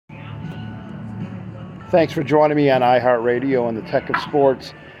Thanks for joining me on iHeartRadio and the Tech of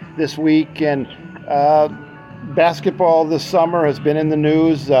Sports this week. And basketball this summer has been in the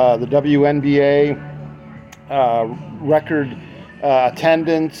news. The WNBA record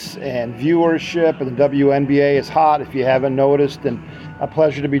attendance and viewership, and the WNBA is hot if you haven't noticed. And a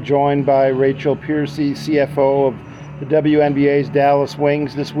pleasure to be joined by Rachel Piercy, CFO of the WNBA's Dallas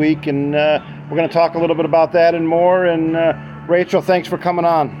Wings this week. And we're going to talk a little bit about that and more. And Rachel, thanks for coming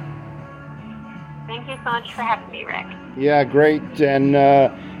on. Thank you so much for having me, Rick. Yeah, great. And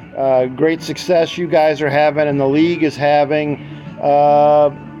great success you guys are having and the league is having.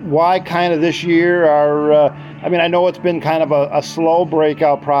 Why kind of this year I know it's been kind of a slow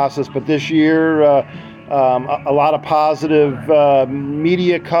breakout process, but this year a lot of positive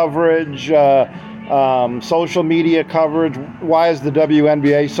media coverage, social media coverage. Why is the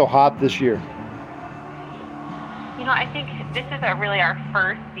WNBA so hot this year? I think this is really our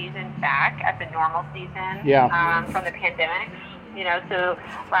first season back at the normal season from the pandemic. So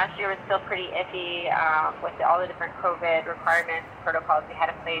last year was still pretty iffy with all the different COVID requirements, protocols we had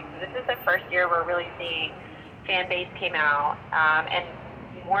in place. So this is the first year we're really seeing fan base came out, and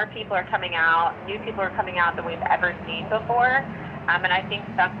more people are coming out, new people are coming out than we've ever seen before. And I think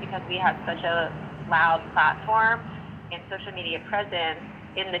that's because we had such a loud platform and social media presence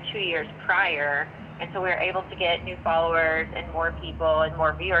in the 2 years prior. And so we were able to get new followers and more people and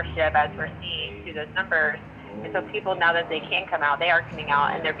more viewership as we're seeing through those numbers. And so people, now that they can come out, they are coming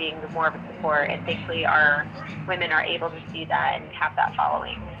out and they're being more of a support. And thankfully our women are able to see that and have that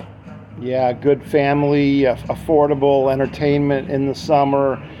following. Yeah, good family, affordable entertainment in the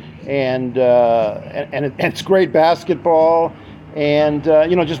summer. And it's great basketball. And,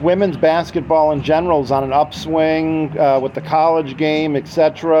 just women's basketball in general is on an upswing with the college game,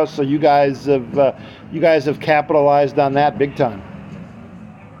 etc. So you guys have capitalized on that big time.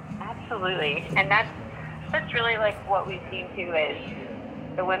 Absolutely. And that's really like what we've seen too, is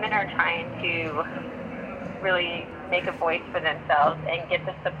the women are trying to really make a voice for themselves and get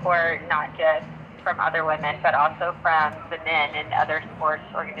the support not just from other women, but also from the men and other sports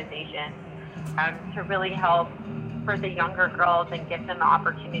organizations to really help for the younger girls and give them the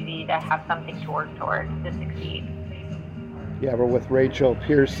opportunity to have something to work towards to succeed. Yeah, we're with Rachel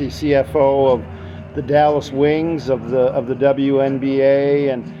Piercy, CFO of the Dallas Wings of the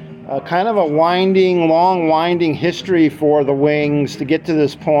WNBA, and kind of a long winding history for the Wings to get to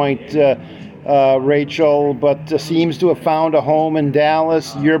this point, Rachel, but seems to have found a home in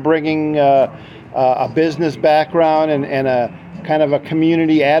Dallas. You're bringing a business background and a kind of a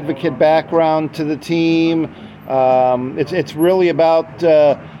community advocate background to the team. It's really about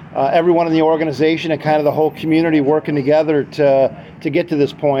everyone in the organization and kind of the whole community working together to get to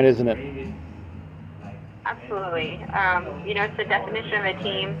this point, isn't it? Absolutely. It's the definition of a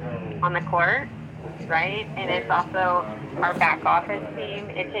team on the court, right? And it's also our back office team.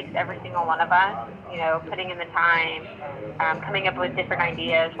 It takes every single one of us, putting in the time, coming up with different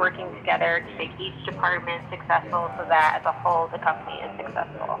ideas, working together to make each department successful so that as a whole the company is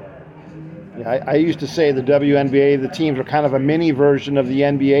successful. Yeah, I used to say the WNBA, the teams are kind of a mini version of the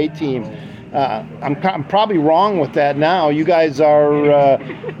NBA team. I'm probably wrong with that now. You guys are,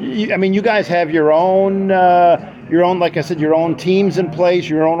 you guys have your own, like I said, your own teams in place,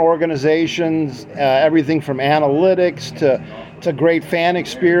 your own organizations, everything from analytics to great fan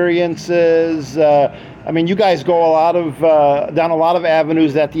experiences. You guys go down a lot of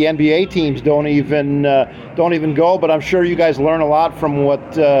avenues that the NBA teams don't even go. But I'm sure you guys learn a lot from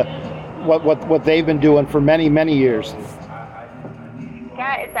what they've been doing for many, many years.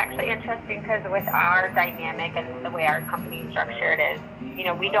 Yeah, it's actually interesting because with our dynamic and the way our company is structured is,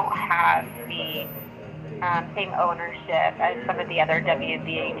 we don't have the same ownership as some of the other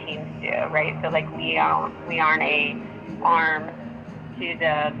WNBA teams do, right? So like we aren't a arm to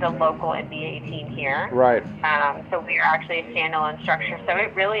the local NBA team here. Right. So we are actually a standalone structure. So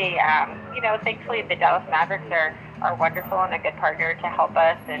it really, thankfully the Dallas Mavericks are wonderful and a good partner to help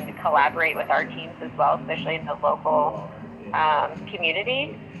us and collaborate with our teams as well, especially in the local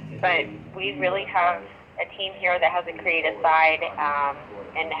community. But we really have a team here that has a creative side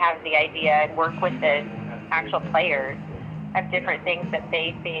and have the idea and work with the actual players of different things that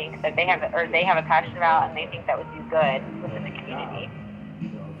they think that they have a passion about and they think that would do good within the community.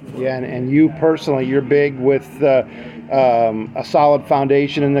 Yeah, and you personally, you're big with a solid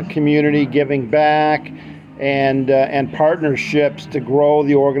foundation in the community, giving back, and partnerships to grow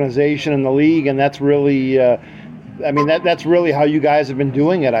the organization and the league, and that's really, that's really how you guys have been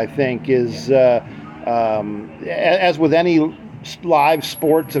doing it. I think is as with any live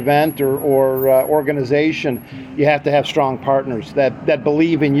sports event or organization, you have to have strong partners that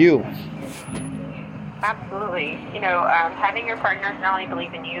believe in you. Absolutely. Having your partners not only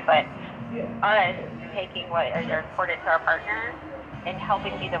believe in you, but us taking what is important to our partners and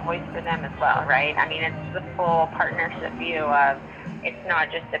helping be the voice for them as well, right? I mean, it's the full partnership view of it's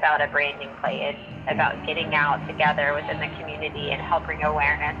not just about a branding play. It's about getting out together within the community and helping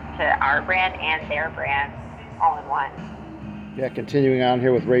awareness to our brand and their brand all in one. Yeah, continuing on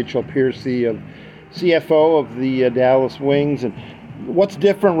here with Rachel Piercy, of CFO of the Dallas Wings. And what's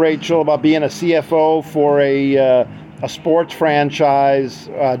different, Rachel, about being a CFO for a sports franchise,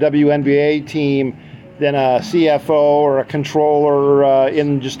 WNBA team, than a CFO or a controller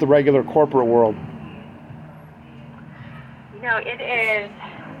in just the regular corporate world? It is,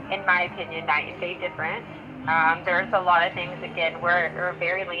 in my opinion, night and day different. There's a lot of things, again, we're a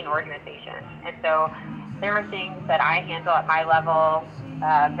very lean organization. And so there are things that I handle at my level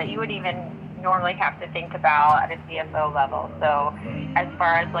that you would even normally have to think about at a CFO level. So as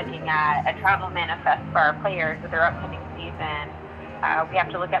far as looking at a travel manifest for our players with their upcoming season, we have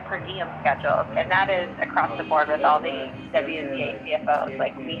to look at per diem schedules, and that is across the board with all the WNBA CFOs.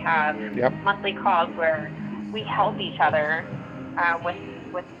 Like, we have monthly calls where we help each other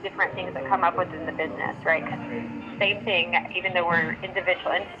with different things that come up within the business, right? Because same thing, even though we're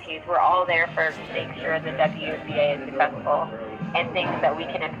individual entities, we're all there to make sure the WNBA is successful, and things that we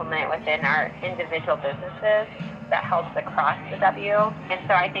can implement within our individual businesses that helps across the W. And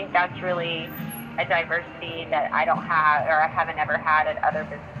so I think that's really a diversity that I don't have, or I haven't ever had at other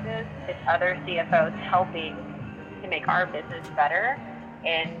businesses. It's other CFOs helping to make our business better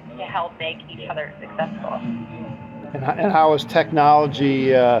and to help make each other successful. And how is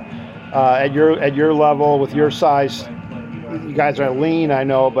technology at your level, with your size? You guys are lean, I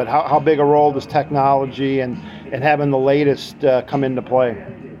know, but how big a role does technology and having the latest come into play?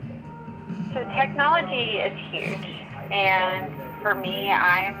 So technology is huge, and for me,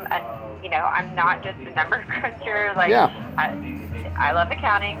 I'm not just a number cruncher. I love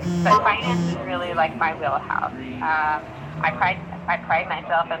accounting, but finance is really like my wheelhouse. I pride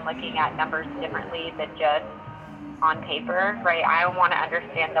myself in looking at numbers differently than just on paper, right? I want to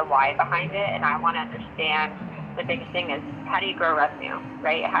understand the why behind it, and I want to understand the biggest thing is, how do you grow revenue,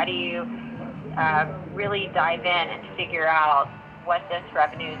 right? How do you really dive in and figure out what this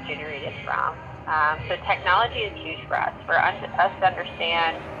revenue is generated from? So technology is huge for us to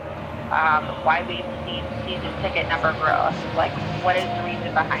understand why we've seen season ticket number growth. Like, what is the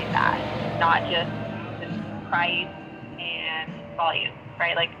reason behind that? Not just the price and volume,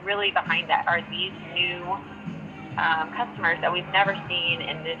 right? Like, really behind that are these new customers that we've never seen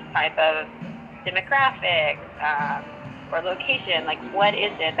in this type of demographic or location. Like, what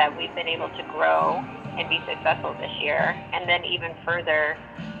is it that we've been able to grow and be successful this year? And then even further,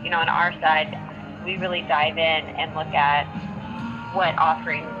 on our side, we really dive in and look at what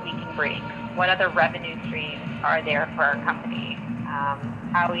offerings we can bring, what other revenue streams are there for our company.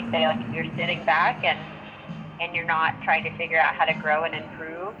 How we say, like, if you're sitting back and you're not trying to figure out how to grow and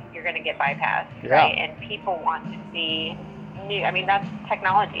improve, you're going to get bypassed, right? And people want to see new. I mean, that's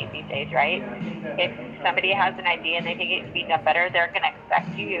technology these days, right? If somebody has an idea and they think it can be done better, they're going to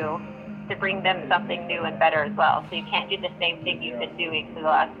expect you to bring them something new and better as well. So you can't do the same thing you've been doing for the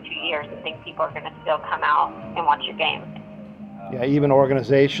last 2 years and think people are going to still come out and watch your game. Yeah, even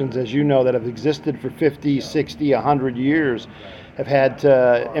organizations, as you know, that have existed for 50, 60, 100 years have had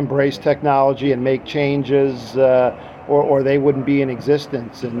to embrace technology and make changes, or they wouldn't be in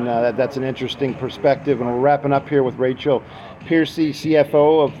existence. And that's an interesting perspective. And we're wrapping up here with Rachel Piercy,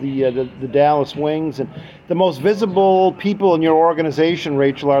 CFO of the Dallas Wings. And the most visible people in your organization,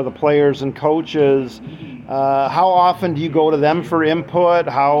 Rachel, are the players and coaches. How often do you go to them for input?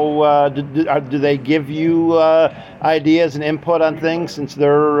 How do they give you ideas and input on things, since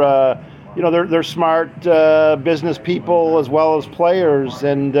they're smart business people as well as players?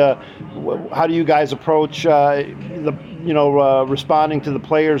 And how do you guys approach responding to the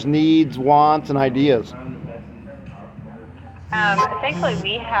players' needs, wants, and ideas? Thankfully,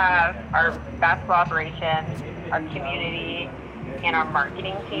 we have our basketball operations, our community, and our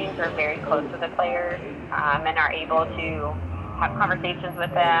marketing teams are very close with the players and are able to have conversations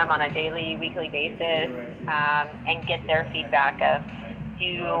with them on a daily, weekly basis and get their feedback of, do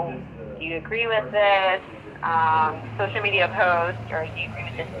you agree with this social media post, or do you agree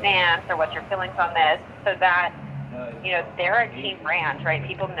with this stance, or what's your feelings on this? So that, they're a team brand, right?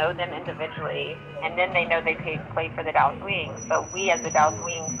 People know them individually, and then they know they play for the Dallas Wings. But we as the Dallas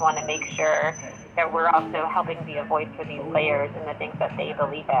Wings want to make sure that we're also helping be a voice for these players and the things that they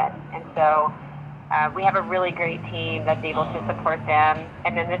believe in. And so we have a really great team that's able to support them.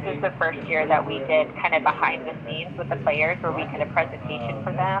 And then this is the first year that we did kind of behind the scenes with the players, where we did a presentation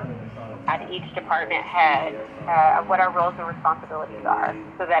for them at each department head of what our roles and responsibilities are,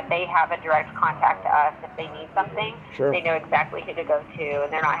 so that they have a direct contact to us if they need something. Sure. They know exactly who to go to,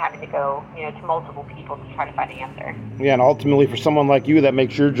 and they're not having to go, to multiple people to try to find an answer. Yeah, and ultimately for someone like you, that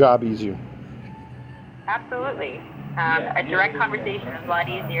makes your job easier. Absolutely. A direct conversation is a lot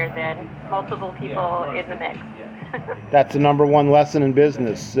easier than multiple people in the mix. That's the number one lesson in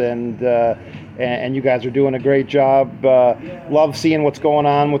business, and you guys are doing a great job. Love seeing what's going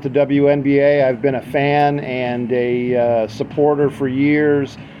on with the WNBA. I've been a fan and a supporter for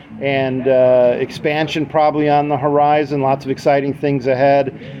years, and expansion probably on the horizon. Lots of exciting things ahead,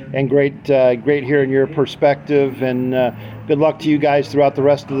 and great hearing your perspective. And good luck to you guys throughout the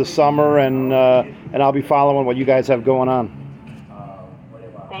rest of the summer, and I'll be following what you guys have going on.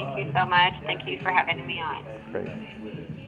 Thank you so much. Thank you for having me on. Great.